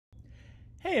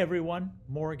Hey everyone,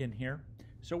 Morgan here.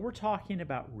 So we're talking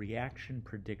about reaction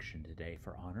prediction today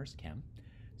for Honors Chem.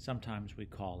 Sometimes we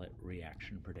call it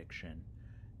reaction prediction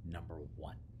number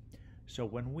 1. So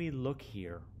when we look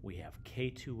here, we have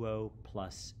K2O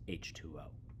plus H2O.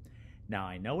 Now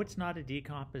I know it's not a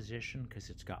decomposition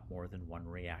because it's got more than one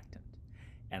reactant.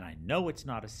 And I know it's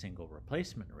not a single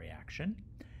replacement reaction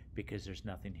because there's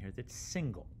nothing here that's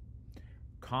single.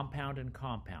 Compound and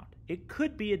compound. It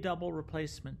could be a double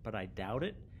replacement, but I doubt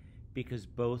it because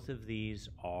both of these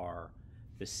are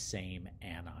the same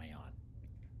anion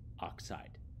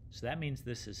oxide. So that means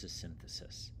this is a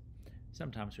synthesis.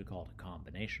 Sometimes we call it a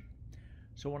combination.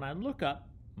 So when I look up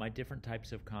my different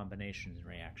types of combinations and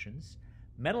reactions,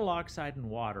 metal oxide and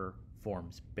water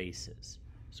forms bases.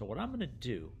 So what I'm going to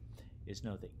do is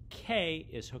know that K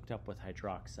is hooked up with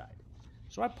hydroxide.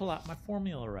 So I pull out my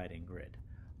formula writing grid.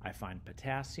 I find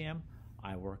potassium,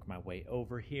 I work my way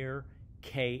over here,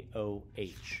 KOH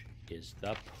is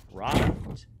the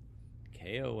product,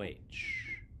 KOH.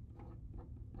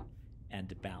 And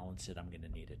to balance it, I'm going to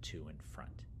need a 2 in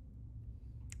front.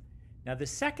 Now the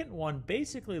second one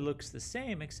basically looks the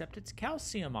same, except it's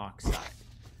calcium oxide.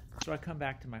 So I come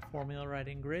back to my formula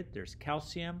writing grid, there's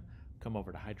calcium, come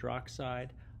over to hydroxide,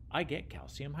 I get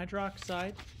calcium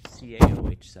hydroxide,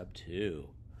 CaOH sub 2.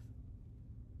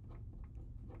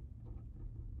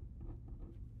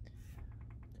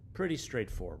 Pretty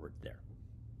straightforward there.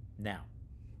 Now,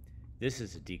 this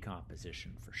is a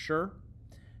decomposition for sure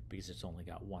because it's only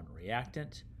got one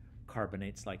reactant.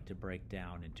 Carbonates like to break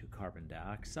down into carbon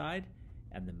dioxide,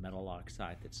 and the metal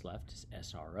oxide that's left is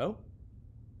SRO.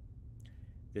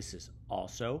 This is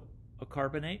also a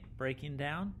carbonate breaking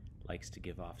down, likes to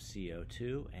give off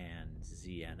CO2 and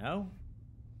ZNO.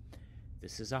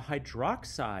 This is a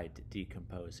hydroxide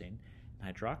decomposing.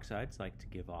 Hydroxides like to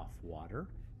give off water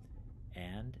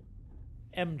and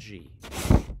Mg.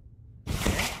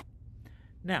 Okay.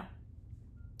 Now,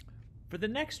 for the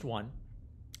next one,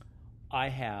 I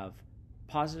have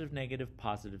positive, negative,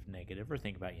 or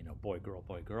think about, boy,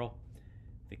 girl.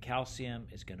 The calcium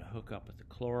is going to hook up with the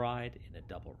chloride in a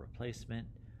double replacement,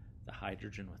 the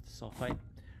hydrogen with the sulfite.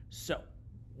 So,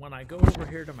 when I go over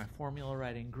here to my formula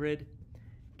writing grid,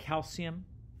 calcium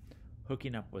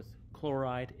hooking up with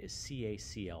chloride is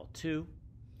CaCl2.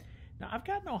 Now, I've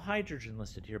got no hydrogen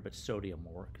listed here, but sodium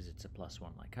will work because it's a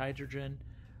 +1 like hydrogen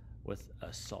with a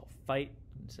sulfite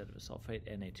instead of a sulfate,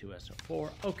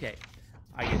 Na2SO4. Okay,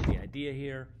 I get the idea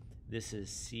here. This is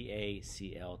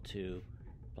CaCl2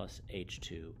 plus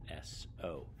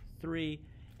H2SO3,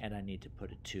 and I need to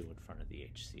put a 2 in front of the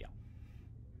HCl.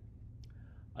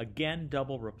 Again,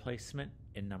 double replacement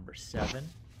in number 7.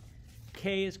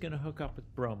 K is going to hook up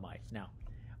with bromide. Now,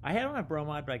 I had on a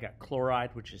bromide, but I got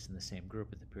chloride, which is in the same group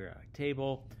at the periodic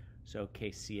table. So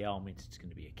KCl means it's going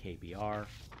to be a KBr.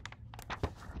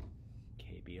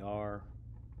 KBr.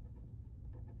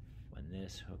 When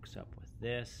this hooks up with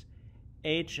this,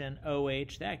 H and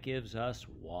OH, that gives us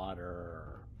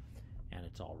water. And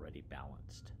it's already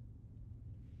balanced.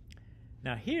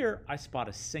 Now here, I spot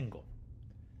a single.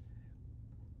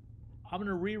 I'm going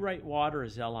to rewrite water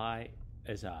as HOH,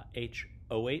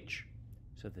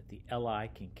 so that the Li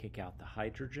can kick out the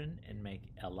hydrogen and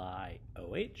make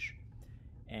LiOH,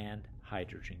 and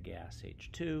hydrogen gas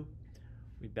H2.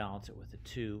 We balance it with a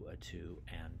 2,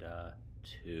 and a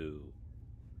 2.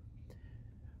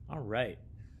 All right.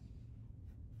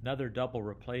 Another double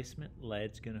replacement.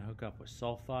 Lead's going to hook up with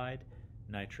sulfide.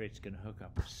 Nitrate's going to hook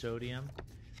up with sodium.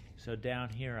 So down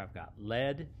here I've got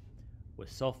lead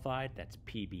with sulfide. That's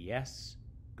PBS.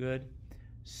 Good.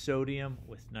 Sodium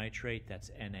with nitrate,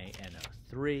 that's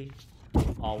NaNO3.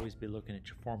 Always be looking at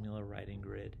your formula writing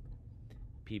grid.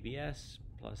 PBS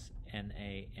plus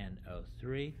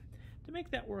NaNO3. To make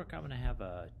that work, I'm going to have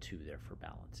a 2 there for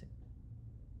balancing.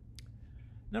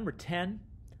 Number 10,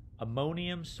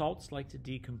 ammonium salts like to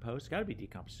decompose. Got to be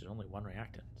decomposed, there's only one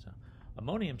reactant. So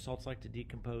ammonium salts like to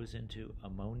decompose into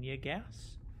ammonia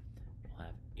gas. We'll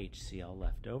have HCl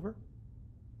left over.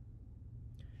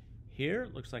 Here,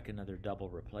 it looks like another double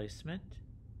replacement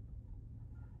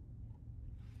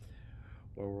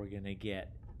where we're going to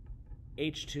get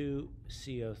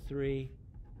H2CO3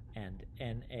 and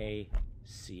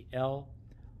NaCl.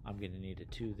 I'm going to need a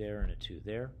 2 there and a 2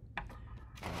 there. I'm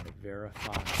going to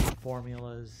verify the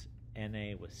formulas.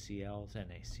 Na with Cl's,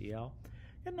 NaCl.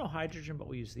 And no hydrogen, but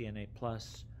we use the Na+.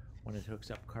 When it hooks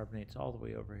up carbonates all the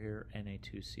way over here,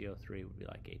 Na2CO3 would be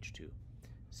like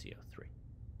H2CO3.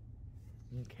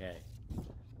 Okay.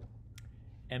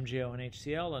 MgO and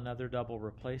HCl, another double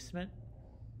replacement.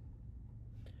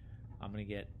 I'm going to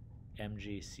get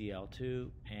MgCl2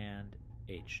 and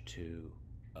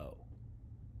H2O.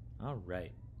 All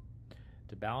right.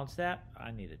 To balance that,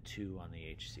 I need a 2 on the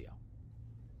HCl.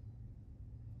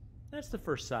 That's the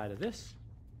first side of this.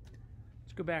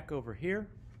 Let's go back over here.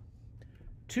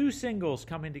 2 singles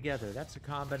coming together. That's a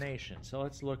combination. So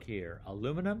let's look here.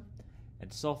 Aluminum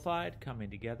and sulfide coming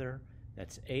together.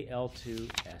 That's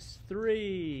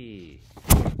Al2S3.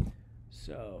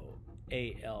 So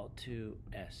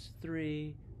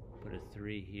Al2S3, put a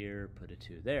 3 here, put a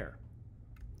 2 there.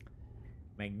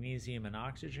 Magnesium and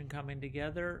oxygen coming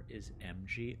together is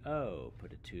MgO.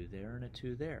 Put a 2 there and a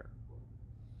 2 there.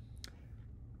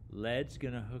 Lead's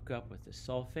going to hook up with the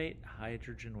sulfate,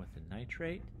 hydrogen with the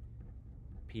nitrate,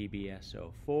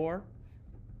 PbSO4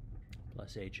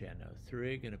 plus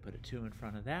HNO3, going to put a 2 in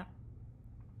front of that.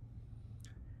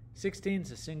 16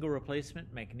 is a single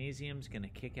replacement. Magnesium's going to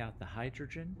kick out the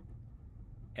hydrogen,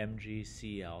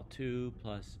 MgCl2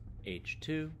 plus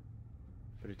H2,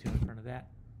 put a 2 in front of that.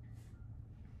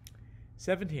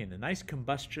 17, a nice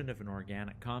combustion of an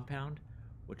organic compound,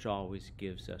 which always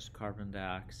gives us carbon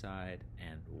dioxide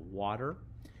and water.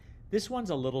 This one's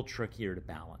a little trickier to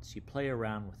balance. You play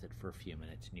around with it for a few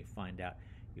minutes and you find out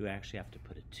you actually have to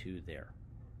put a 2 there,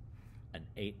 an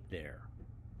 8 there,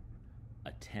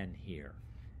 a 10 here,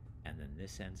 and then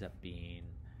this ends up being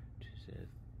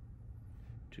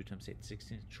 2 times 8,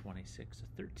 16, 26,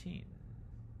 13.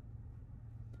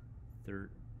 13.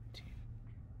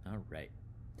 All right.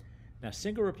 Now,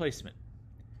 single replacement.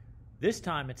 This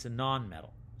time it's a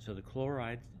non-metal. So the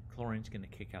chlorine's going to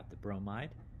kick out the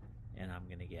bromide, and I'm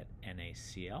going to get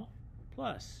NaCl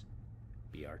plus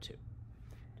Br2. To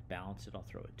balance it, I'll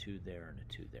throw a 2 there and a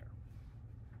 2 there.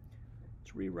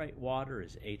 Let's rewrite water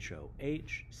as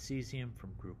HOH. Cesium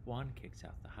from group 1 kicks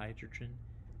out the hydrogen.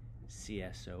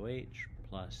 CSOH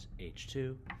plus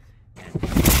H2.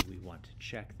 And we want to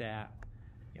check that.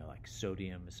 You know, like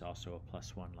sodium is also a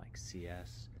 +1 like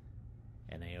CS.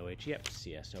 NaOH, yep,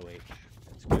 CSOH,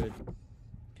 that's good.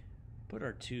 Put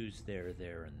our 2's there,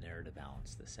 there, and there to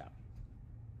balance this out.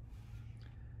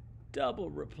 Double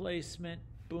replacement,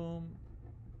 boom.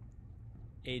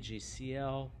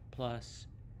 AgCl plus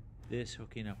this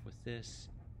hooking up with this,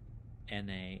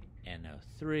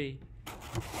 NaNO3.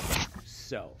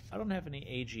 So, I don't have any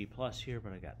Ag plus here,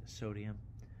 but I got the sodium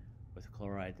with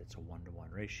chloride. That's a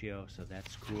 1-to-1 ratio, so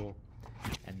that's cool.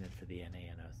 And then for the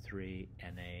NaNO3,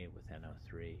 Na with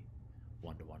NO3,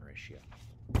 1-to-1 ratio.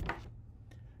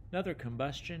 Another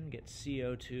combustion, get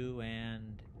CO2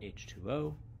 and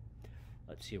H2O.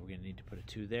 Let's see, we're going to need to put a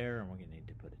 2 there, and we're going to need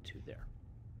to put a 2 there.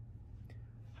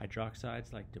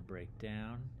 Hydroxides like to break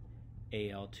down.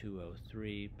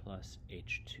 Al2O3 plus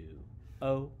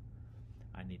H2O.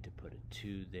 I need to put a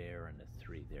 2 there and a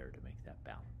 3 there to make that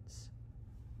balance.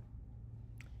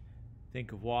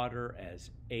 Think of water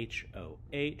as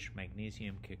HOH.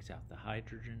 Magnesium kicks out the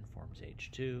hydrogen, forms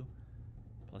H2,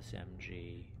 plus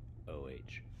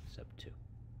MgOH sub 2.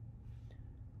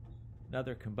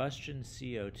 Another combustion,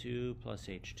 CO2 plus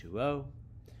H2O.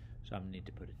 So I'm going to need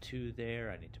to put a 2 there.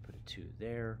 I need to put a 2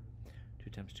 there. 2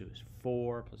 times 2 is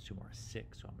 4, plus 2 more is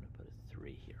 6, so I'm going to put a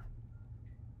 3 here.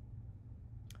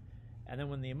 And then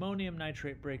when the ammonium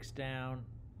nitrate breaks down,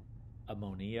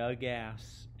 ammonia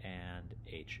gas and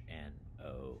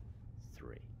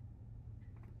HNO3.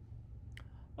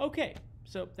 Okay,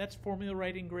 so that's formula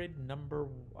writing grid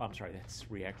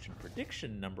that's reaction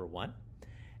prediction number 1.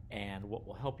 And what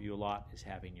will help you a lot is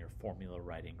having your formula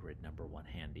writing grid number 1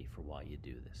 handy for while you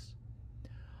do this.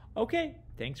 Okay,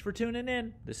 thanks for tuning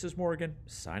in. This is Morgan,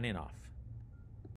 signing off.